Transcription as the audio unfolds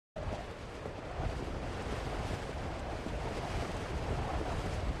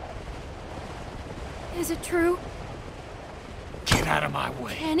Is it true? Get out of my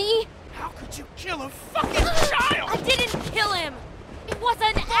way. Kenny? How could you kill a fucking child? I didn't kill him! It was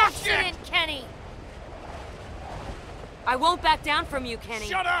an accident, Kenny! I won't back down from you, Kenny.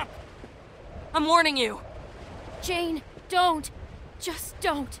 Shut up! I'm warning you. Jane, don't. Just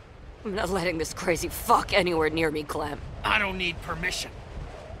don't. I'm not letting this crazy fuck anywhere near me, Clem. I don't need permission.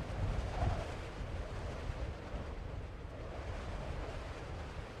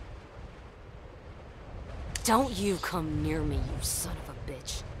 Don't you come near me, you son of a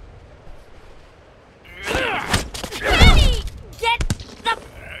bitch. Kenny! Get the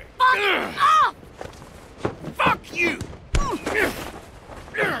fuck off! Fuck you!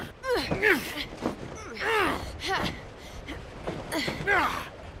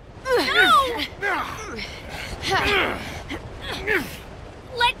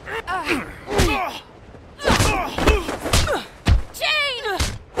 Jane!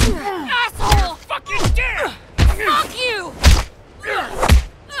 Asshole! Fucking dead! Fuck you!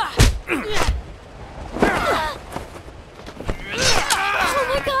 Oh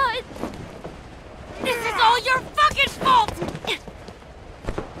my god! This is all your fucking fault!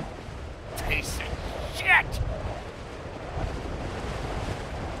 Piece of shit!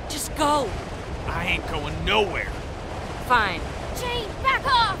 Just go. I ain't going nowhere. Fine. Jane, back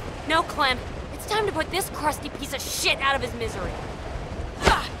off! No, Clem. It's time to put this crusty piece of shit out of his misery.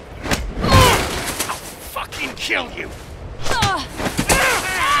 I'll fucking kill you! How's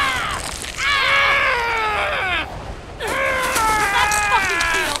that fucking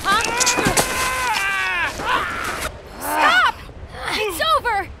feel, huh? Stop! It's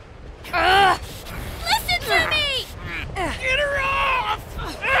over! Listen to me! Get her off!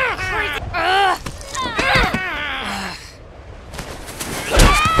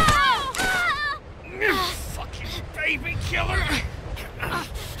 Fucking baby killer!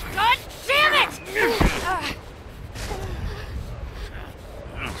 God damn it!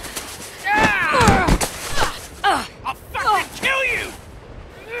 I'll fucking kill you!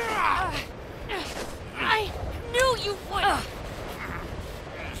 I knew you would!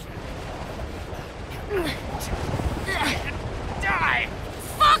 Die!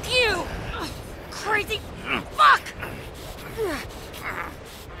 Fuck you! Crazy fuck!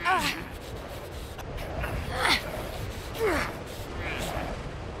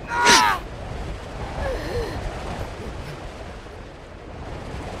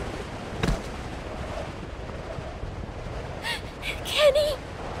 Kenny?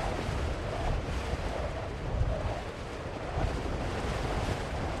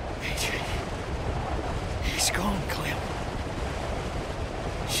 AJ. He's gone, Clem.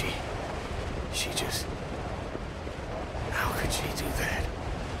 She just... How could she do that?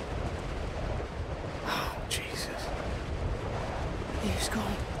 Oh, Jesus. He's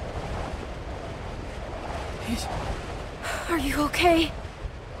gone. He's... Are you okay?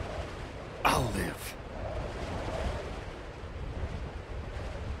 I'll live.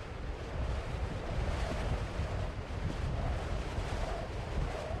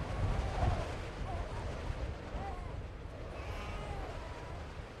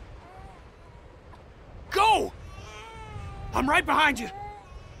 Go! I'm right behind you.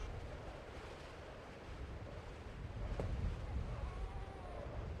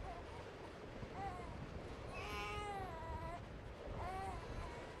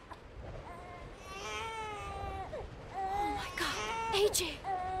 Oh my god, AJ!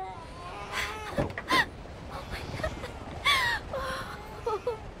 Oh my god.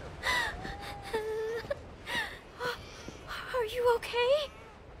 Are you okay?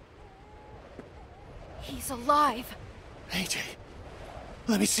 He's alive. AJ,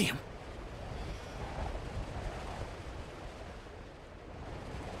 let me see him.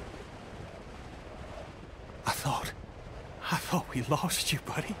 I thought we lost you,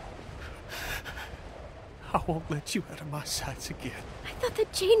 buddy. I won't let you out of my sights again. I thought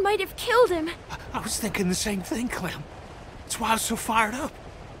that Jane might have killed him. I was thinking the same thing, Clem. That's why I was so fired up.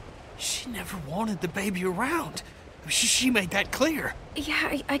 She never wanted the baby around. She made that clear.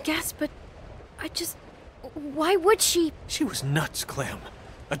 Yeah, I guess, but I just... Why would she? She was nuts, Clem.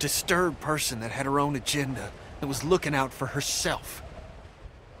 A disturbed person that had her own agenda, that was looking out for herself.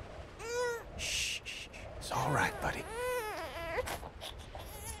 Shh. It's all right, buddy.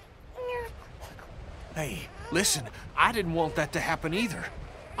 Hey, listen, I didn't want that to happen either.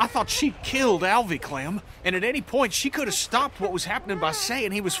 I thought she killed Alvy, Clem, and at any point she could have stopped what was happening by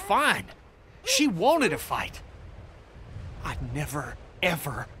saying he was fine. She wanted a fight. I'd never,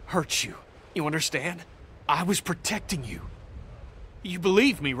 ever hurt you. You understand? I was protecting you. You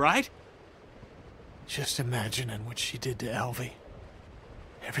believe me, right? Just imagining what she did to Alvy.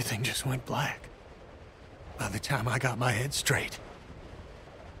 Everything just went black. By the time I got my head straight,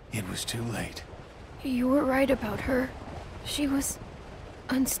 it was too late. You were right about her. She was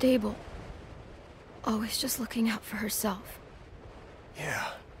unstable. Always just looking out for herself. Yeah.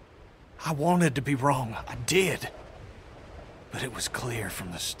 I wanted to be wrong. I did. But it was clear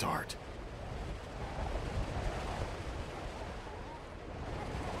from the start.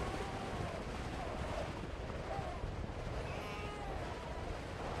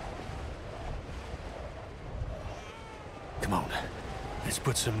 Come on. Let's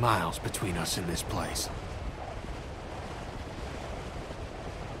put some miles between us and this place.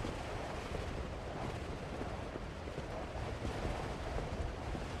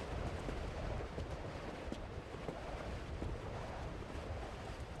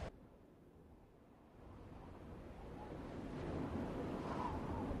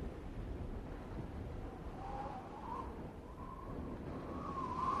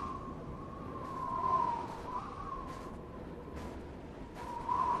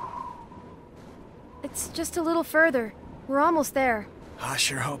 It's just a little further. We're almost there. I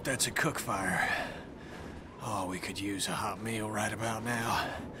sure hope that's a cook fire. Oh, we could use a hot meal right about now.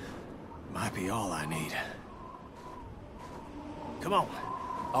 Might be all I need. Come on.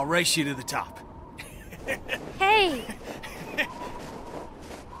 I'll race you to the top. Hey!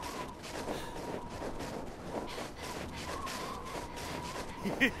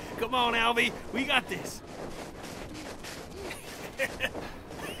 Come on, Alvy. We got this.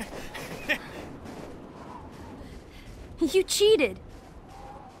 You cheated.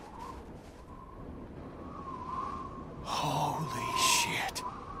 Holy shit.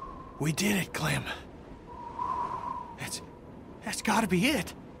 We did it, Clem. That's gotta be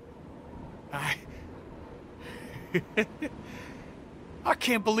it. I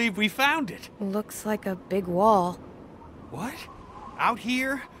can't believe we found it. Looks like a big wall. What? Out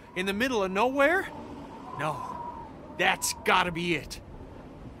here? In the middle of nowhere? No. That's gotta be it.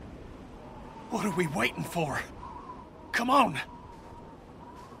 What are we waiting for? Come on!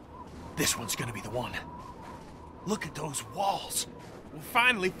 This one's gonna be the one. Look at those walls. We'll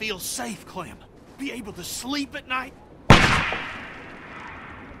finally feel safe, Clem. Be able to sleep at night.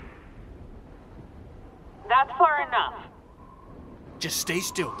 That's far enough. Just stay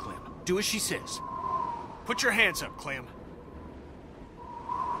still, Clem. Do as she says. Put your hands up, Clem.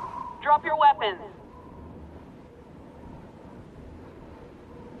 Drop your weapons.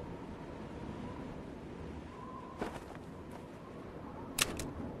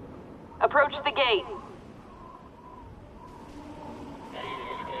 Approach the gate.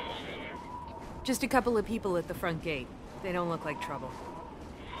 Just a couple of people at the front gate. They don't look like trouble.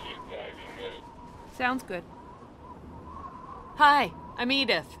 Sounds good. Hi, I'm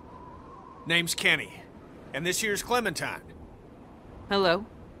Edith. Name's Kenny. And this here's Clementine. Hello.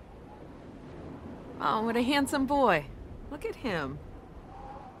 Oh, what a handsome boy. Look at him.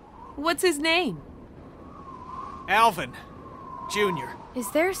 What's his name? Alvin. Jr.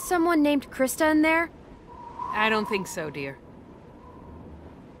 Is there someone named Krista in there? I don't think so, dear.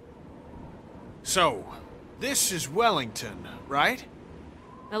 So, this is Wellington, right?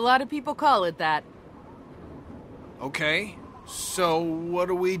 A lot of people call it that. Okay. So, what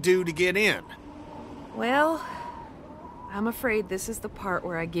do we do to get in? Well, I'm afraid this is the part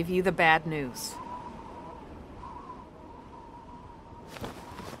where I give you the bad news.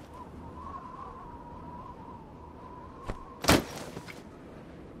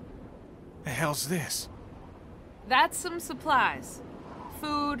 The hell's this? That's some supplies.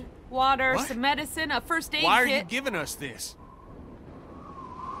 Food, water, What? some medicine, a first aid Why are kit. you giving us this?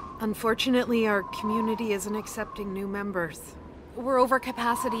 Unfortunately, our community isn't accepting new members. We're over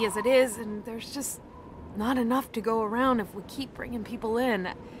capacity as it is, and there's just not enough to go around if we keep bringing people in.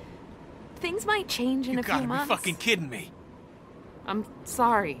 Things might change in You a few gotta be months. fucking kidding me. I'm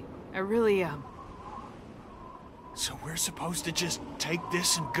sorry. I really am. So we're supposed to just take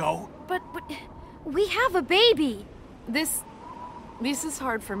this and go? But we have a baby. This is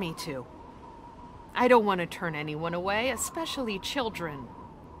hard for me, too. I don't want to turn anyone away, especially children.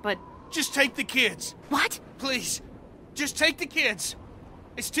 But Just take the kids. What? Please. Just take the kids.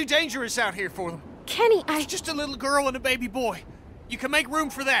 It's too dangerous out here for them. Kenny, It's just a little girl and a baby boy. You can make room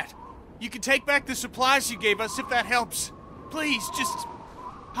for that. You can take back the supplies you gave us if that helps. Please, just...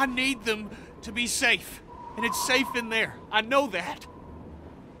 I need them to be safe. And it's safe in there. I know that.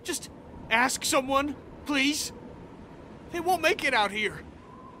 Just ask someone, please. They won't make it out here.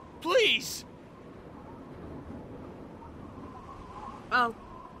 Please. I'll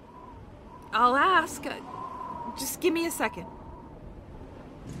ask. Just give me a second.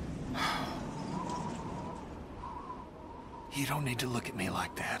 You don't need to look at me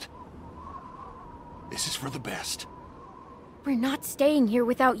like that. This is for the best. We're not staying here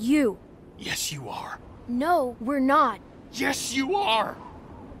without you. Yes, you are. No, we're not. Yes, you are!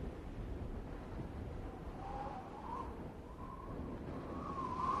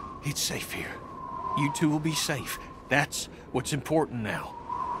 It's safe here. You two will be safe. That's what's important now.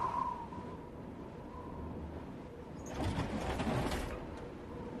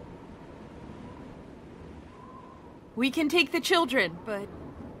 We can take the children, but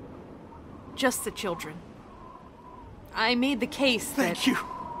just the children. I made the case that... Thank you.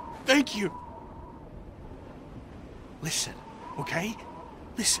 Thank you. Listen, okay?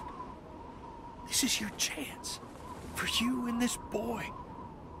 Listen. This is your chance. For you and this boy.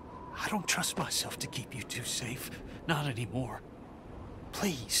 I don't trust myself to keep you two safe. Not anymore.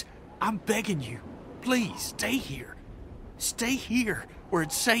 Please, I'm begging you. Please, stay here. Stay here, where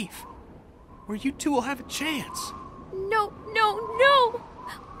it's safe. Where you two will have a chance. No, no, no!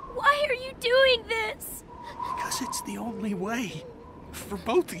 Why are you doing this? Because it's the only way. For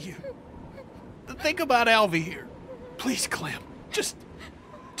both of you. Think about Alvy here. Please, Clem. Just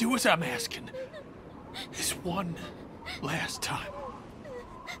do as I'm asking. This one last time.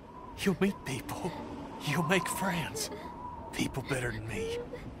 You'll meet people. You'll make friends. People better than me.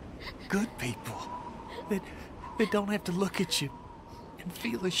 Good people. That don't have to look at you and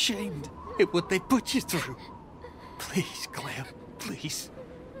feel ashamed at what they put you through. Please, Clem. Please.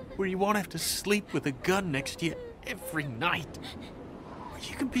 Where you won't have to sleep with a gun next to you every night. Where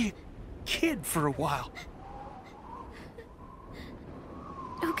you can be a kid for a while.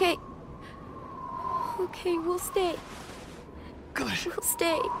 Okay. Okay, we'll stay. Good. We'll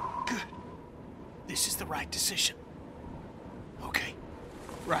stay. Good. This is the right decision. Okay.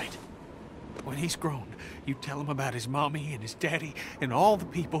 Right. When he's grown, you tell him about his mommy and his daddy and all the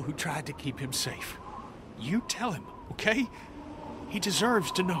people who tried to keep him safe. You tell him, okay? He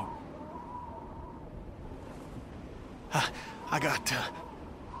deserves to know. I got,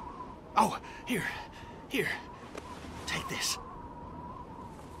 Oh, here. Take this.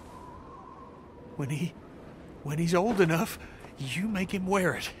 When he's old enough, you make him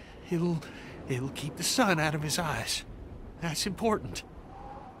wear it. It'll keep the sun out of his eyes. That's important.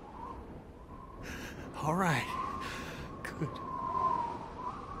 All right. Good.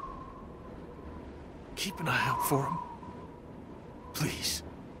 Keep an eye out for him. Please.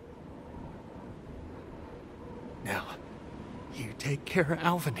 Now, you take care of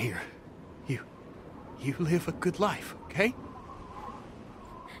Alvin here. You live a good life, okay?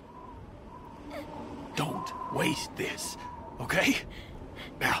 Don't waste this, okay?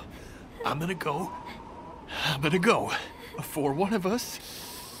 Now, I'm gonna go before one of us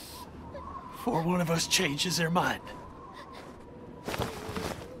changes their mind.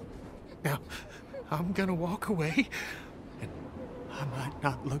 Now, I'm gonna walk away, and I might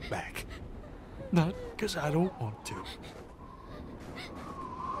not look back. Not because I don't want to.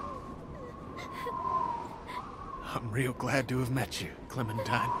 I'm real glad to have met you,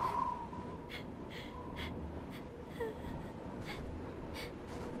 Clementine.